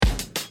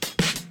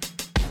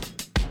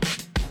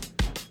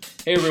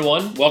Hey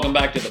everyone, welcome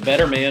back to the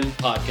Better Man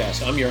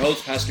Podcast. I'm your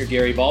host, Pastor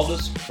Gary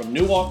Baldus from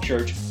New Walk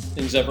Church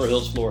in Zephyr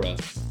Hills, Florida.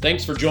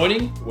 Thanks for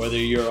joining, whether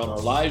you're on our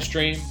live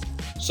stream,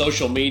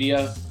 social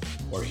media,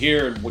 or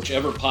here in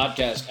whichever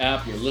podcast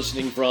app you're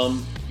listening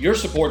from. Your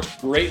support's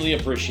greatly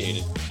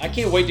appreciated. I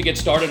can't wait to get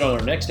started on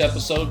our next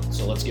episode,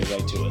 so let's get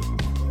right to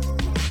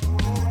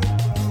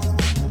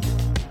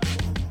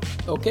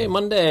it. Okay,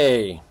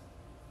 Monday.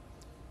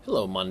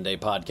 Hello, Monday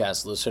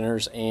podcast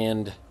listeners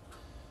and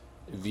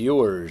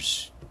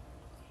viewers.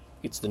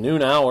 It's the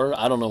noon hour.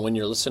 I don't know when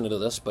you're listening to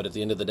this, but at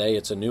the end of the day,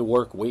 it's a new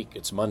work week.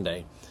 It's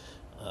Monday.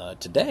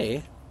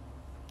 Today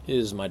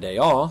is my day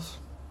off,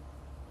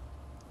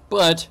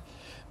 but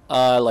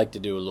I like to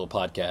do a little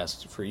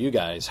podcast for you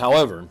guys.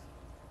 However,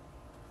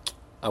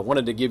 I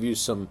wanted to give you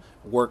some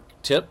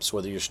work tips,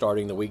 whether you're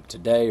starting the week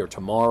today or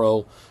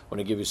tomorrow. I want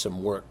to give you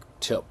some work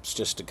tips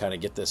just to kind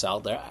of get this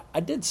out there. I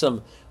did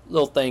some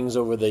little things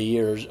over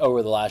the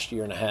last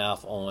year and a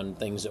half on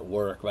things at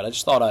work, but I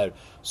just thought I'd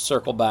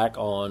circle back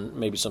on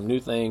maybe some new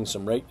things,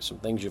 some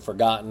things you've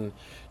forgotten,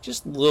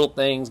 just little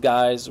things,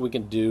 guys, we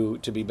can do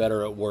to be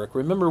better at work.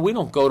 Remember, we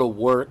don't go to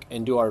work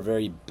and do our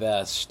very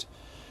best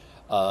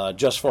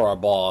just for our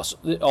boss.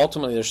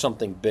 Ultimately, there's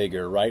something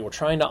bigger, right? We're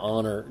trying to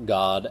honor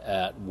God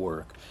at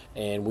work,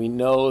 and we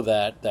know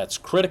that that's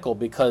critical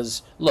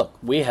because, look,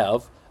 we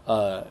have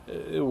a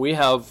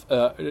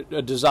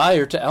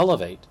desire to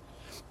elevate.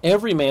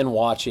 Every man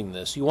watching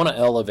this, you want to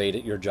elevate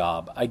at your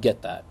job. I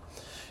get that.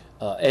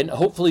 And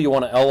hopefully you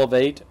want to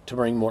elevate to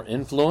bring more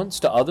influence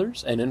to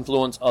others and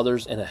influence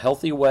others in a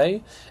healthy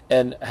way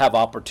and have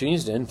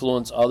opportunities to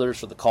influence others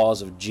for the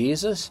cause of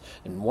Jesus.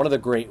 And one of the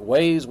great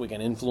ways we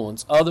can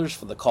influence others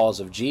for the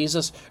cause of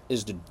Jesus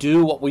is to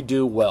do what we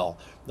do well.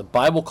 The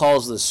Bible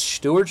calls this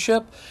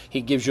stewardship. He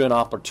gives you an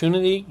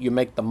opportunity. You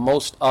make the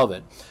most of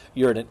it.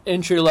 You're at an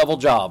entry-level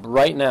job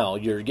right now.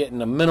 You're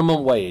getting a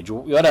minimum wage,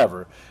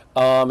 whatever.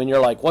 And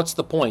you're like, what's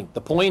the point?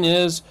 The point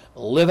is,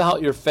 live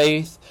out your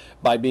faith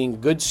by being a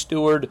good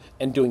steward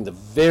and doing the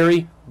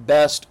very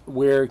best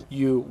where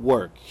you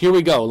work. Here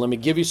we go. Let me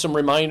give you some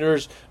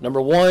reminders.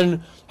 Number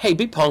one, hey,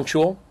 be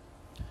punctual.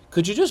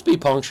 Could you just be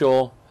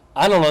punctual?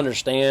 I don't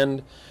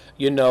understand.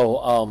 I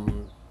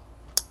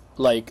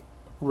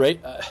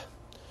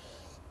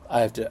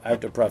have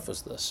to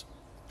preface this.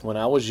 When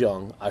I was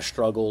young, I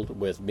struggled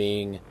with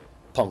being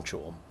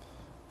punctual.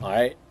 All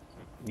right?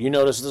 You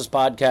notice this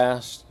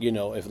podcast,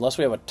 unless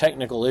we have a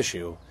technical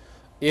issue,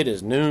 it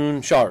is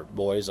noon sharp,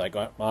 boys, like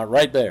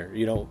right there.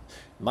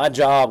 My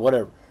job,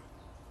 whatever,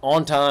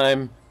 on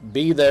time,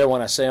 be there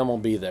when I say I'm going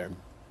to be there.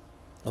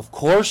 Of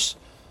course,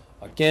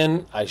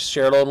 again, I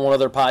shared on one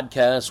other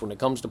podcast, when it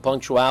comes to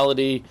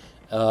punctuality,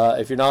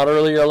 if you're not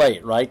early or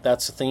late, right?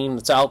 That's the theme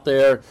that's out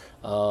there.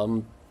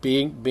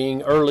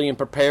 Being early and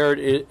prepared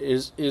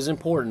is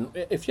important.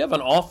 If you have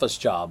an office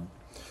job,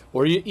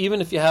 or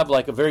even if you have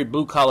like a very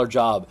blue-collar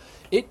job,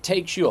 it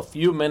takes you a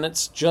few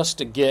minutes just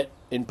to get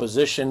in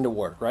position to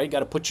work, right? You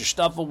got to put your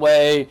stuff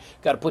away,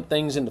 got to put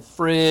things in the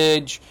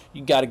fridge,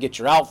 you got to get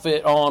your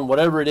outfit on,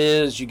 whatever it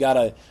is, you got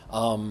to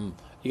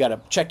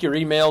check your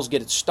emails,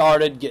 get it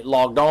started, get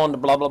logged on to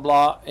blah, blah,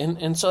 blah.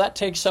 And so that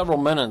takes several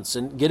minutes.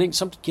 And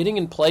getting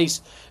in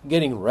place,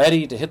 getting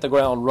ready to hit the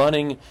ground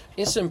running,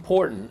 it's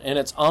important. And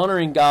it's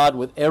honoring God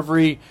with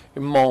every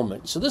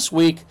moment. So this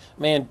week,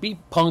 man, be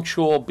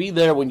punctual. Be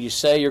there when you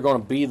say you're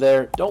going to be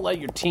there. Don't let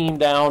your team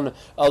down,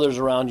 others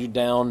around you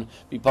down.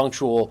 Be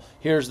punctual.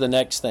 Here's the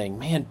next thing.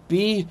 Man,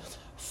 be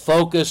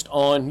focused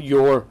on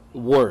your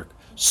work.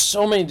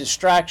 So many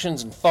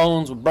distractions and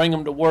phones would bring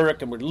them to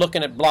work, and we're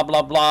looking at blah,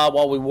 blah, blah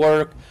while we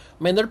work.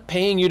 Man, they're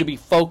paying you to be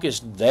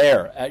focused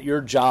there at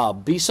your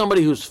job. Be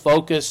somebody who's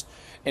focused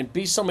and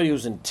be somebody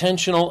who's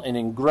intentional and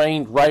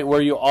ingrained right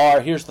where you are.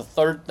 Here's the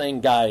third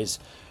thing, guys.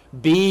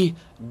 Be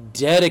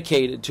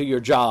dedicated to your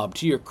job,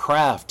 to your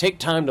craft. Take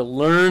time to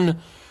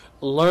learn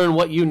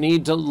what you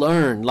need to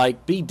learn.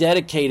 Like, be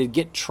dedicated,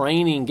 get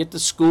training, get the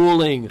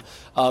schooling,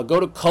 go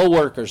to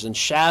coworkers and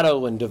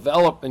shadow and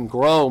develop and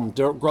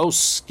grow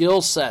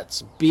skill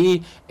sets.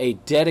 Be a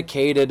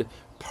dedicated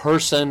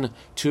person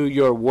to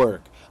your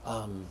work.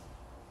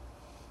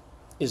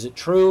 Is it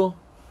true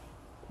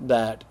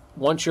that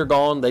once you're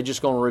gone, they're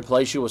just going to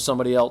replace you with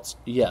somebody else?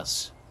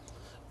 Yes.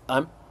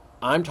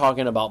 I'm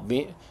talking about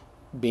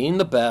being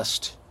the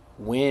best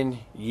when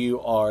you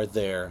are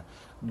there.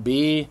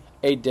 Be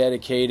a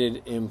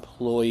dedicated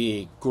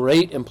employee.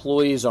 Great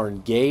employees are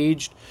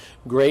engaged.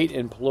 Great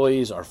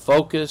employees are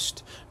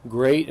focused.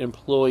 Great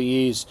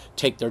employees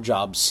take their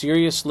job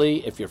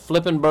seriously. If you're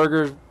flipping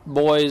burgers,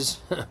 boys,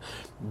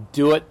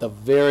 do it the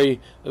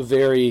very,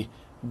 very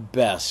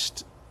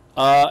best.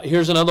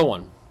 Here's another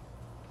one.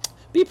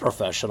 Be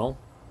professional.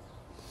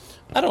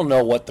 I don't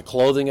know what the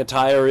clothing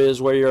attire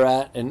is where you're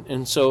at,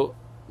 and so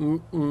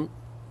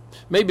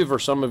maybe for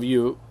some of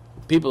you,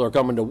 people are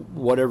coming to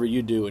whatever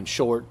you do in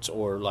shorts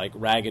or like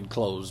ragged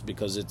clothes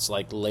because it's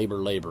like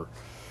labor.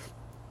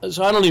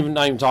 So not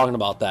even talking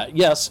about that.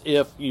 Yes,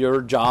 if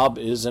your job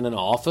is in an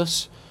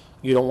office,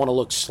 You don't want to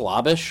look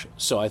slobbish,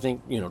 so I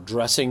think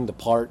dressing the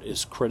part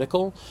is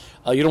critical.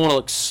 You don't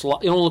want to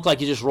look you don't look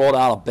like you just rolled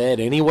out of bed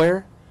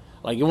anywhere.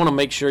 Like, you want to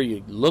make sure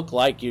you look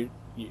like you're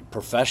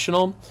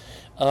professional.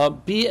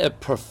 Be a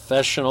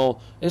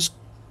professional.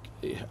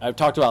 I've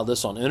talked about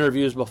this on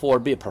interviews before.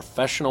 Be a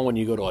professional when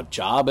you go to a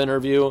job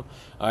interview. All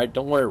right,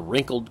 don't wear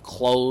wrinkled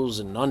clothes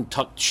and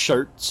untucked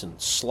shirts and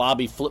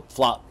slobby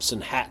flip-flops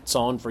and hats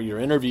on for your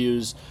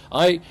interviews.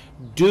 All right,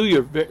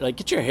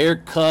 get your hair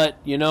cut,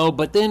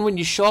 but then when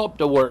you show up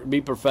to work,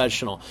 be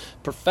professional.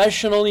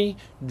 Professionally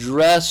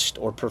dressed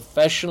or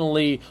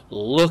professionally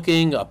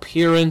looking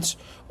appearance,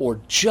 or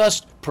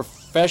just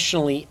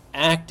professionally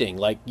acting,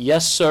 like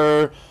yes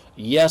sir,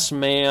 yes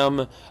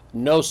ma'am,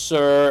 no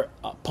sir,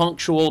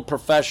 punctual,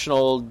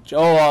 professional,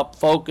 show up,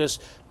 focus.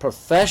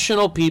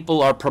 Professional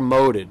people are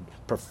promoted.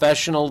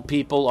 Professional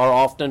people are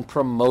often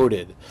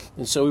promoted.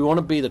 And so we want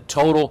to be the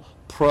total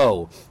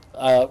pro.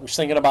 I was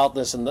thinking about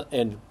this in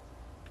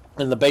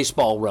the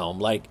baseball realm.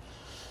 Like,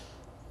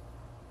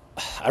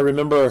 I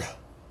remember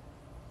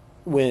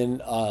when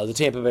the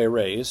Tampa Bay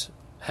Rays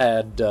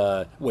had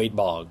Wade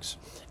Boggs.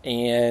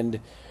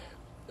 And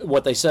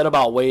what they said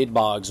about Wade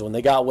Boggs, when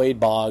they got Wade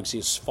Boggs,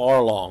 he's far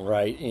along,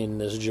 right, in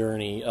this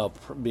journey of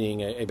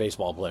being a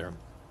baseball player.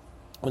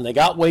 When they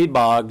got Wade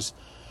Boggs,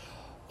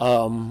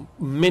 multi-year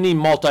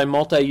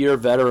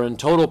veteran,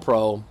 total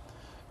pro,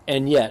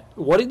 and yet,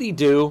 what did he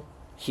do?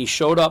 He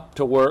showed up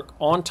to work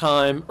on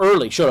time,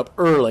 showed up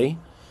early,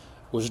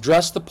 was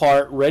dressed the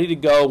part, ready to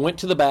go, went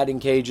to the batting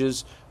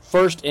cages,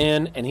 first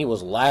in, and he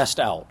was last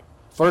out.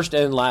 First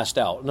in, last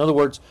out. In other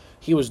words,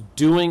 he was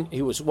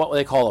what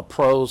they call a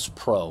pro's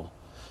pro.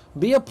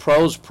 Be a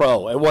pro's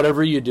pro at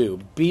whatever you do.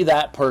 Be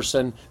that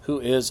person who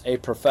is a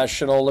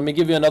professional. Let me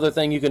give you another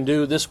thing you can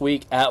do this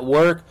week at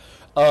work.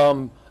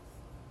 Find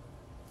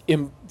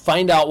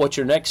out what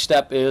your next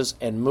step is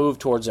and move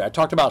towards it. I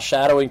talked about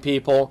shadowing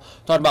people,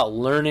 talked about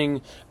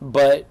learning,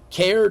 but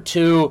care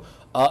to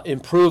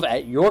improve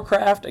at your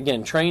craft.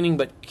 Again, training,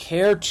 but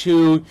care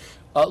to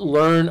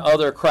learn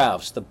other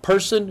crafts. The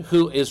person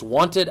who is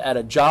wanted at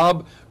a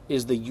job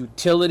is the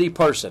utility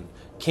person.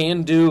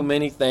 Can do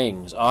many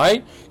things. All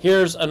right?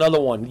 Here's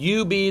another one.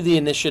 You be the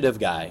initiative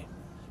guy.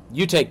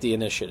 You take the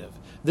initiative.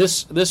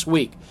 This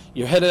week,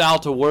 you're headed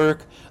out to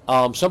work.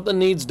 Something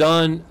needs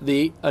done.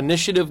 The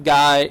initiative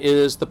guy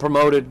is the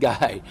promoted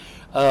guy.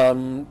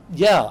 I'm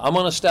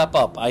going to step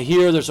up. I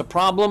hear there's a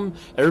problem.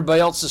 Everybody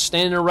else is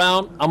standing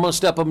around. I'm going to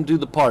step up and do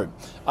the part.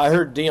 I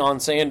heard Deion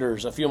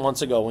Sanders a few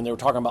months ago when they were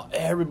talking about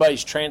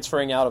everybody's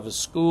transferring out of his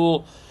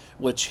school,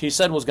 which he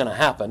said was going to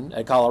happen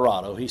at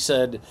Colorado. He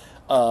said,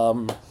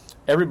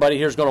 everybody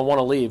here is going to want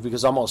to leave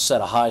because I'm going to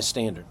set a high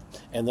standard,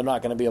 and they're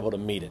not going to be able to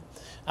meet it.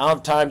 I don't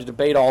have time to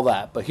debate all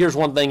that, but here's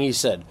one thing he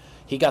said.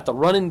 He got the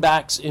running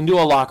backs into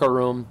a locker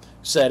room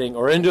setting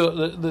or into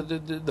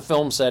the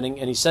film setting,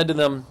 and he said to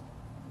them,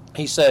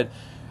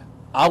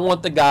 I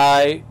want the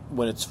guy,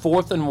 when it's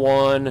 4th and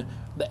 1,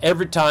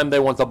 every time they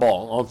want the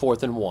ball on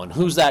 4th and 1.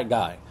 Who's that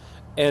guy?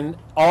 And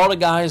all the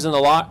guys in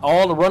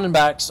all the running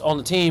backs on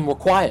the team were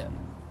quiet.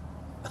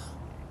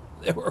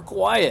 They were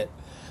quiet.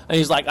 And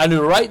he's like, I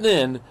knew right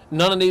then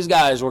none of these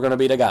guys were going to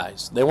be the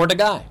guys. They weren't a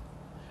guy.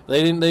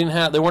 They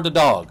weren't a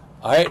dog.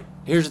 All right?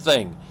 Here's the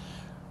thing.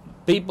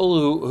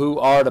 People who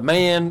are the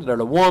man, they're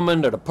the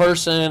woman, they're the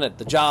person at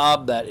the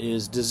job that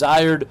is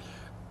desired.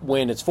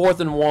 When it's 4th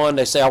and 1,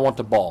 they say, I want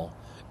the ball.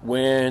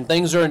 When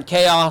things are in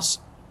chaos,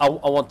 I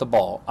want the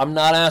ball. I'm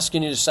not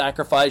asking you to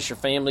sacrifice your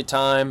family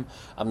time.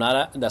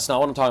 That's not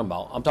what I'm talking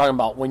about. I'm talking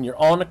about when you're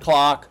on the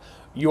clock,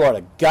 you are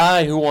the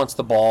guy who wants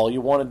the ball.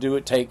 You want to do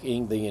it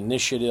taking the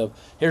initiative.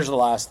 Here's the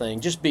last thing.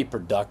 Just be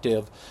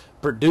productive.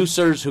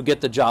 Producers who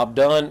get the job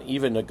done,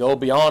 even to go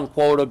beyond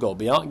quota,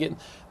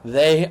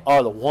 they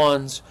are the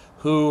ones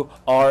who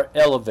are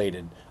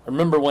elevated. I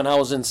remember when I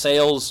was in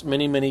sales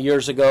many, many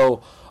years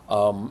ago,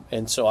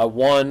 and so I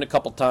won a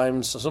couple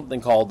times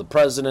something called the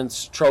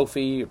President's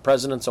Trophy,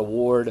 President's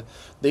Award.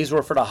 These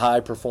were for the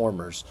high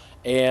performers.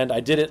 And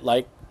I did it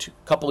like a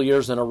couple of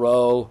years in a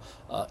row,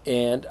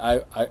 and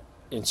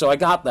so I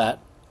got that.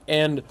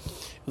 And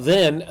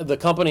then the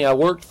company I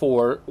worked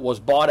for was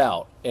bought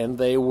out, and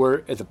they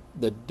were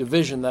the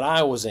division that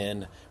I was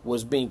in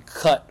was being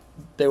cut.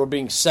 They were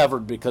being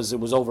severed because it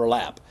was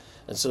overlap,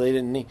 and so they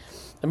didn't need.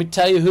 Let me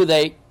tell you who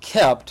they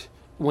kept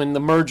when the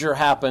merger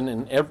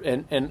happened,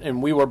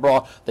 and we were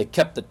brought. They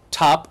kept the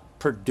top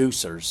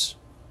producers.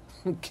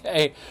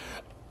 Okay,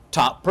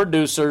 top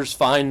producers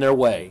find their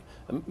way.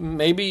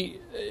 Maybe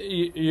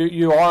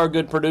you are a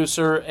good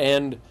producer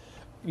and.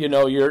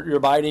 You're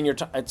biding your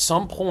time. At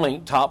some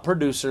point, top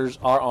producers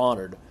are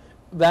honored.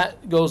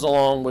 That goes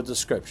along with the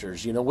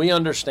scriptures. We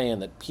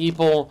understand that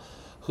people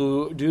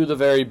who do the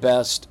very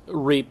best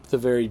reap the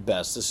very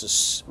best. This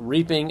is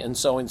reaping and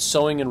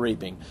sowing and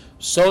reaping.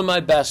 Sow my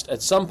best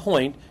at some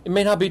point. It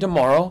may not be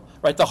tomorrow,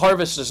 right? The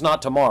harvest is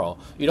not tomorrow.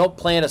 You don't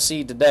plant a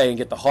seed today and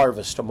get the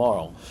harvest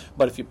tomorrow.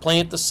 But if you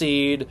plant the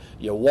seed,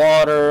 you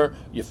water,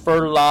 you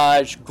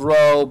fertilize,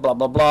 grow, blah,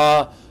 blah,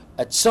 blah,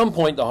 at some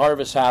point the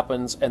harvest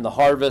happens, and the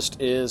harvest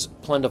is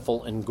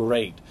plentiful and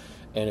great.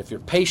 And if you're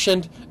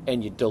patient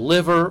and you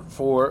deliver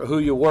for who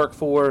you work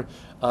for,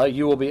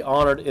 you will be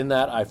honored in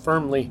that. I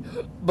firmly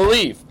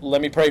believe.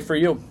 Let me pray for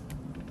you.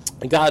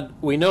 God,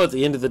 we know at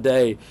the end of the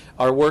day,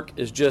 our work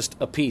is just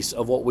a piece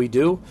of what we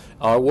do.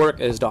 Our work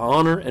is to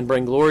honor and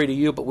bring glory to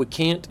you, but we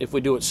can't, if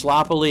we do it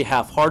sloppily,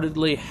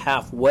 half-heartedly,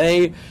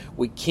 halfway,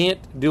 we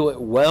can't do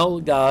it well,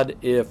 God,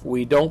 if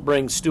we don't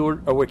bring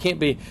we can't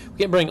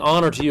bring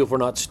honor to you if we're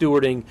not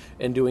stewarding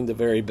and doing the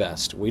very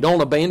best. We don't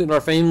abandon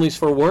our families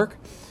for work.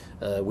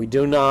 We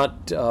do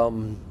not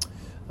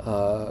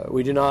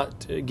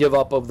give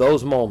up of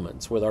those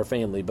moments with our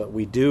family, but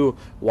we do,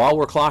 while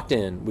we're clocked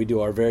in, we do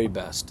our very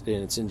best.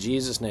 And it's in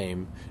Jesus'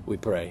 name we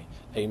pray.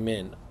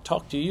 Amen.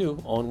 Talk to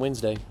you on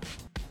Wednesday.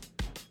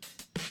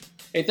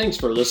 Hey, thanks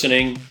for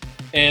listening.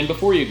 And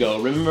before you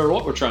go, remember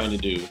what we're trying to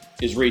do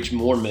is reach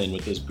more men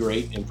with this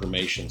great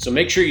information. So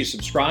make sure you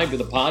subscribe to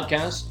the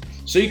podcast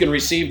so you can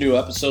receive new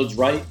episodes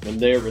right when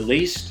they're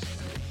released.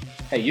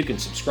 Hey, you can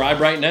subscribe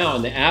right now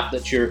in the app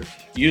that you're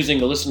using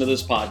to listen to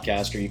this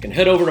podcast, or you can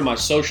head over to my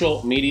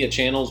social media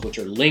channels, which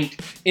are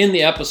linked in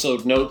the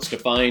episode notes to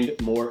find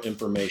more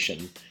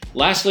information.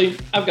 Lastly,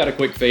 I've got a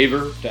quick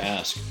favor to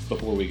ask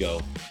before we go.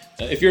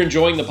 If you're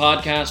enjoying the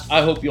podcast,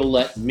 I hope you'll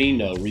let me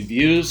know.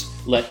 Reviews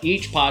let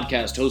each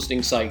podcast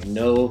hosting site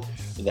know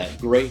that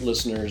great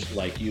listeners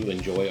like you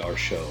enjoy our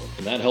show,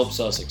 and that helps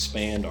us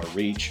expand our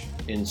reach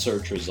in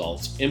search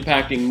results,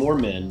 impacting more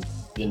men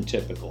than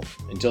typical.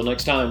 Until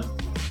next time.